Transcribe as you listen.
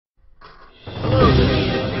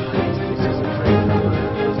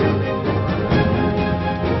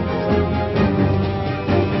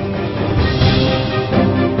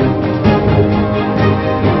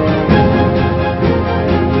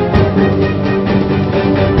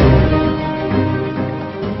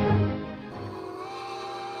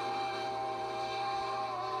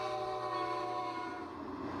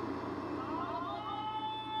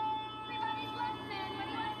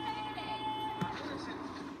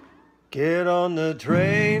Get on the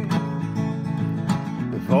train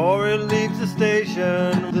before it leaves the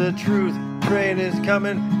station. The truth train is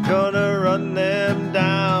coming, gonna run them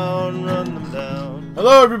down, run them down.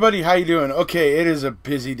 Hello everybody, how you doing? Okay, it is a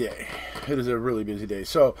busy day. It is a really busy day.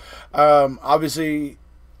 So, obviously,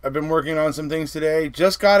 I've been working on some things today.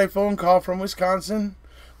 Just got a phone call from Wisconsin.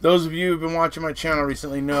 Those of you who've been watching my channel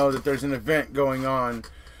recently know that there's an event going on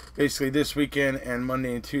basically this weekend and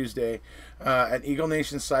Monday and Tuesday at Eagle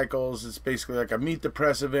Nation Cycles. It's basically like a meet the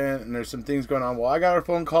press event, and there's some things going on. Well, I got a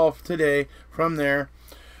phone call today from there.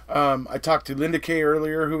 I talked to Linda Kay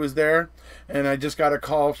earlier, who was there, and I just got a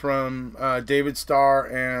call from David Starr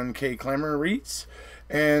and Kay Clemmer-Reitz,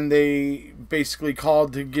 and they basically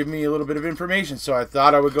called to give me a little bit of information. So I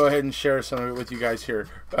thought I would go ahead and share some of it with you guys here.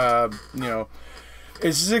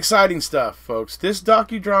 This is exciting stuff, folks. This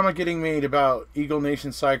docudrama getting made about Eagle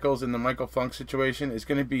Nation Cycles and the Michael Funk situation is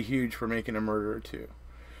going to be huge for Making a Murderer 2.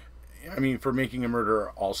 I mean, for Making a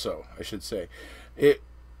Murderer also, I should say.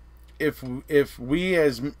 If we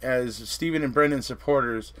as Stephen and Brendan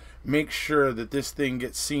supporters make sure that this thing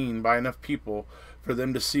gets seen by enough people for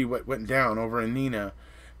them to see what went down over in Neenah,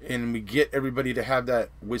 and we get everybody to have that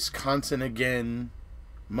Wisconsin again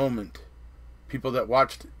moment, people that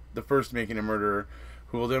watched the first Making a Murderer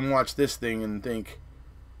who will then watch this thing and think,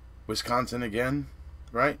 Wisconsin again,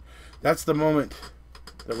 right? That's the moment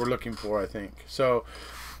that we're looking for, I think. So,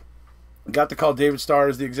 got the call. David Starr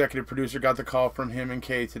is the executive producer. Got the call from him and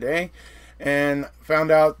Kay today, and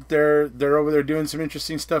found out they're over there doing some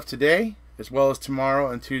interesting stuff today, as well as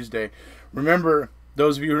tomorrow and Tuesday. Remember,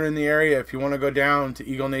 those of you who are in the area, if you want to go down to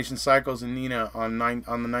Eagle Nation Cycles in Neenah on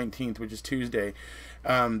the 19th, which is Tuesday,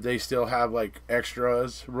 they still have like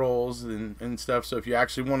extras, roles, and stuff. So if you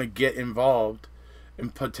actually want to get involved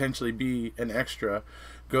and potentially be an extra,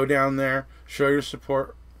 go down there, show your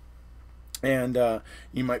support, and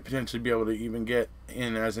you might potentially be able to even get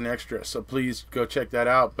in as an extra. So please go check that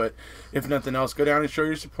out. But if nothing else, go down and show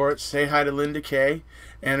your support. Say hi to Linda Kay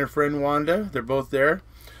and her friend Wanda. They're both there.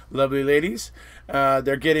 Lovely ladies.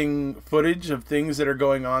 They're getting footage of things that are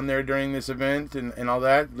going on there during this event and all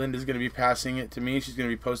that. Linda's going to be passing it to me. She's going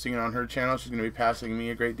to be posting it on her channel. She's going to be passing me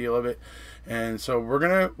a great deal of it. And so we're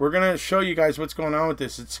gonna show you guys what's going on with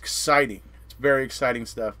this. It's exciting. It's very exciting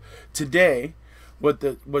stuff. Today,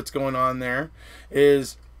 what's going on there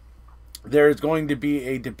is there's going to be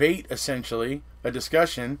a debate, essentially, a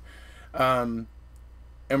discussion, and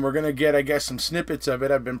we're going to get, I guess, some snippets of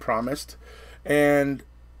it. I've been promised. And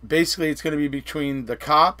basically, it's going to be between the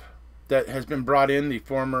cop that has been brought in, the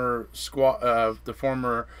former squad,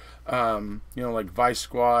 like vice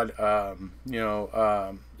squad,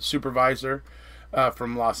 supervisor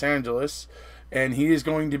from Los Angeles, and he is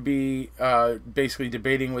going to be basically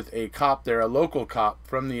debating with a cop there, a local cop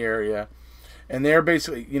from the area, and they're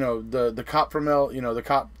basically, the cop from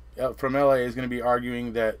from LA is going to be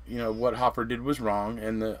arguing that what Hoffer did was wrong,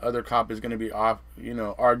 and the other cop is going to be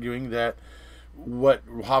arguing that what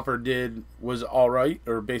Hoffer did was all right,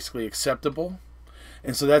 or basically acceptable.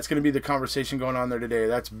 And so that's going to be the conversation going on there today.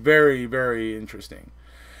 That's very, very interesting.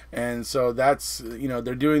 And so that's,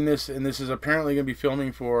 they're doing this, and this is apparently going to be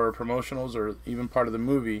filming for promotionals or even part of the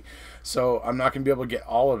movie. So I'm not going to be able to get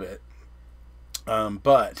all of it.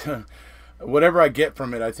 But whatever I get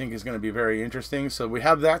from it, I think is going to be very interesting. So we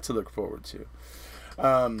have that to look forward to.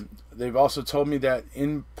 They've also told me that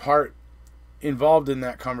in part involved in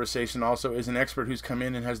that conversation also is an expert who's come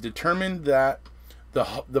in and has determined that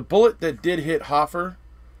the bullet that did hit Hoffer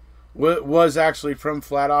was actually from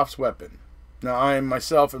Flatoff's weapon. Now, I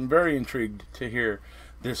myself am very intrigued to hear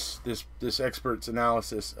this expert's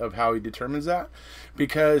analysis of how he determines that,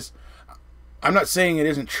 because I'm not saying it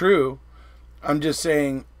isn't true. I'm just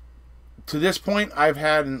saying, to this point, I've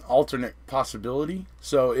had an alternate possibility.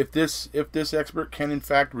 So if this expert can in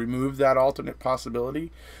fact remove that alternate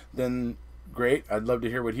possibility, then great. I'd love to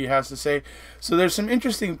hear what he has to say. So there's some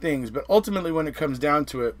interesting things, but ultimately, when it comes down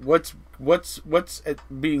to it, what's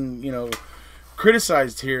being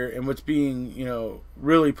criticized here, and what's being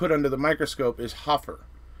really put under the microscope is Hoffer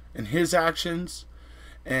and his actions,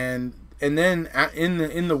 and then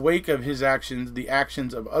in the wake of his actions, the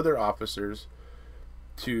actions of other officers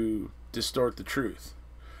to distort the truth.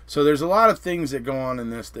 So there's a lot of things that go on in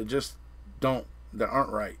this that just aren't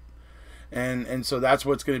right. And so that's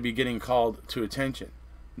what's going to be getting called to attention.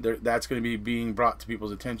 That's going to be being brought to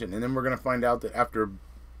people's attention. And then we're going to find out that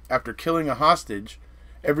after killing a hostage,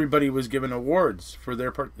 everybody was given awards for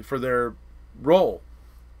their role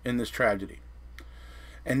in this tragedy.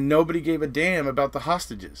 And nobody gave a damn about the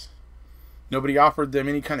hostages. Nobody offered them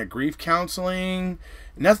any kind of grief counseling.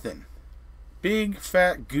 Nothing. Big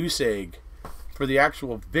fat goose egg for the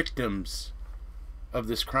actual victims of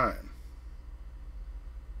this crime.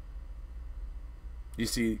 You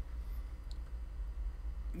see,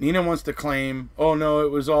 Nina wants to claim, oh no, it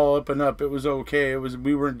was all up and up, it was okay,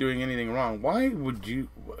 we weren't doing anything wrong. Why would you?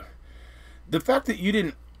 The fact that you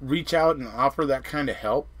didn't reach out and offer that kind of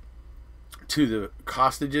help to the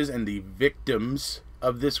hostages and the victims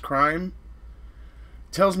of this crime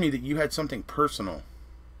tells me that you had something personal.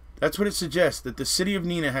 That's what it suggests, that the city of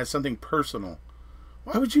Nina has something personal.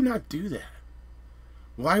 Why would you not do that?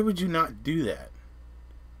 Why would you not do that?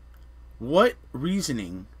 What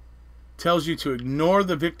reasoning tells you to ignore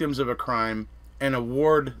the victims of a crime and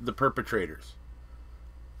award the perpetrators?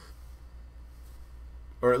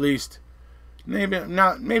 Or at least, maybe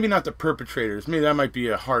not the perpetrators. Maybe that might be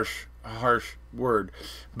a harsh word.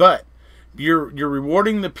 But you're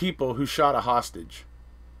rewarding the people who shot a hostage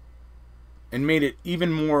and made it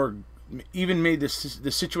made the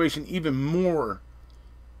situation even more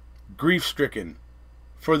grief-stricken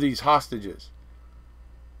for these hostages,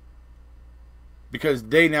 because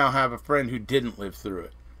they now have a friend who didn't live through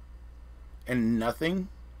it. And nothing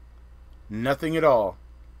at all.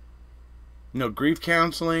 No grief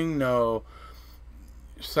counseling, no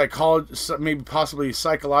maybe possibly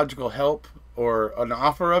psychological help or an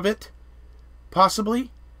offer of it,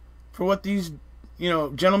 possibly, for what these,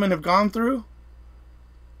 gentlemen have gone through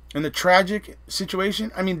and the tragic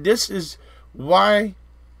situation. I mean, this is why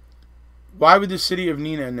would the city of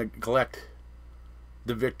Nina neglect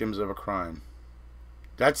the victims of a crime?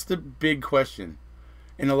 That's the big question.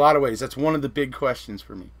 In a lot of ways, that's one of the big questions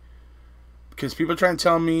for me. Because people try and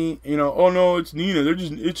tell me, oh no, it's Nina.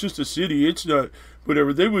 It's just a city. It's not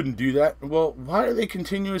whatever. They wouldn't do that. Well, why are they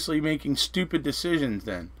continuously making stupid decisions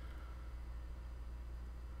then?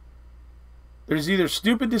 There's either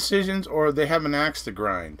stupid decisions or they have an axe to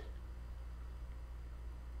grind.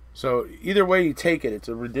 So either way you take it, it's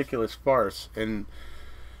a ridiculous farce. And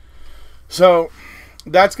so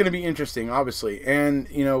that's going to be interesting, obviously. And,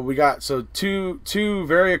 we got, two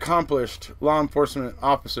very accomplished law enforcement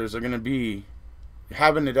officers are going to be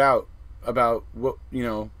having it out about what,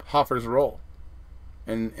 Hoffer's role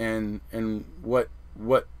and what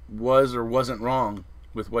was or wasn't wrong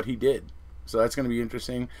with what he did. So that's going to be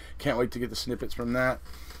interesting. Can't wait to get the snippets from that.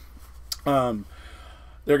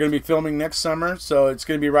 They're going to be filming next summer, so it's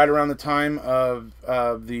going to be right around the time of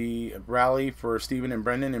the rally for Stephen and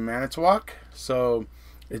Brendan in Manitowoc. So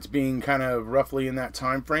it's being kind of roughly in that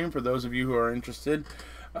time frame for those of you who are interested.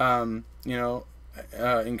 In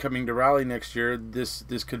coming to rally next year, this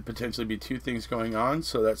could potentially be two things going on,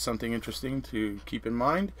 so that's something interesting to keep in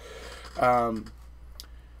mind.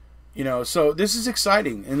 So this is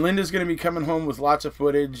exciting, and Linda's going to be coming home with lots of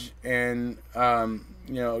footage, and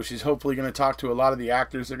she's hopefully going to talk to a lot of the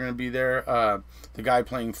actors that are going to be there. The guy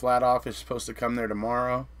playing Flatoff is supposed to come there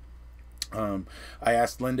tomorrow. I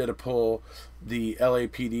asked Linda to pull the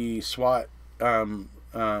LAPD SWAT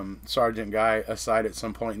sergeant guy aside at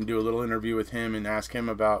some point and do a little interview with him and ask him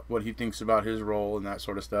about what he thinks about his role and that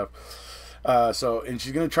sort of stuff. And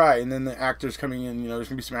she's going to try. And then the actors coming in, there's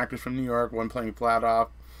going to be some actors from New York, one playing Flatoff.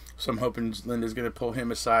 So I'm hoping Linda's going to pull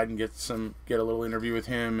him aside and get a little interview with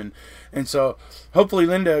him. And so hopefully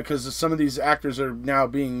Linda, because some of these actors are now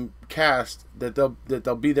being cast, that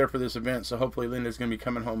they'll be there for this event. So hopefully Linda's going to be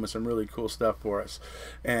coming home with some really cool stuff for us.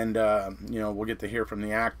 And, we'll get to hear from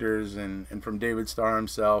the actors and from David Starr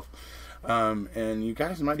himself. And you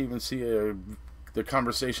guys might even see the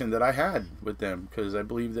conversation that I had with them, because I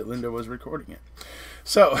believe that Linda was recording it.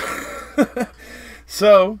 So,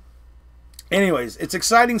 anyways, it's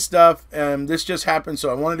exciting stuff. This just happened, so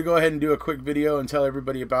I wanted to go ahead and do a quick video and tell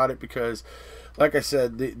everybody about it, because, like I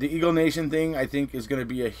said, the Eagle Nation thing, I think, is going to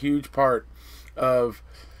be a huge part of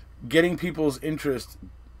getting people's interest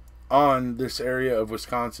on this area of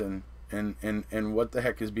Wisconsin and what the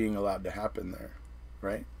heck is being allowed to happen there,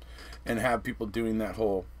 right? And have people doing that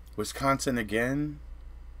whole Wisconsin again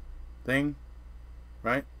thing,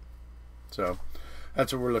 right? So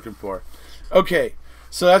that's what we're looking for. Okay.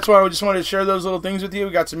 So that's why I just wanted to share those little things with you.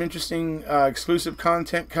 We got some interesting exclusive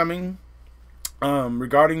content coming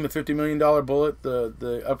regarding the $50 Million Bullet,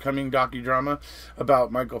 the upcoming docudrama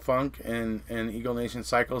about Michael Funk and Eagle Nation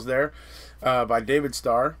Cycles there by David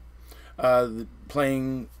Starr.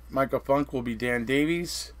 Playing Michael Funk will be Dan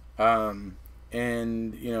Davies.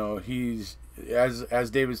 And, he's,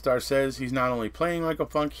 as David Starr says, he's not only playing Michael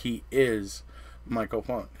Funk, he is Michael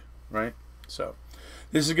Funk, right? So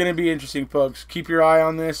this is going to be interesting, folks. Keep your eye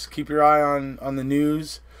on this. Keep your eye on the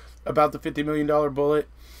news about the $50 Million Bullet.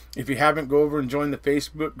 If you haven't, go over and join the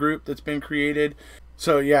Facebook group that's been created.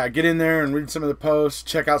 So, yeah, get in there and read some of the posts.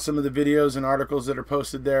 Check out some of the videos and articles that are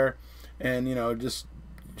posted there. and just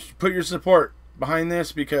put your support behind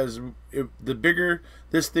this, because the bigger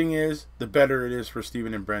this thing is, the better it is for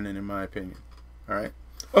Steven and Brendan, in my opinion. All right.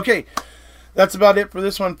 Okay, that's about it for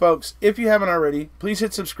this one, folks. If you haven't already, please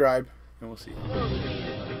hit subscribe, and we'll see you.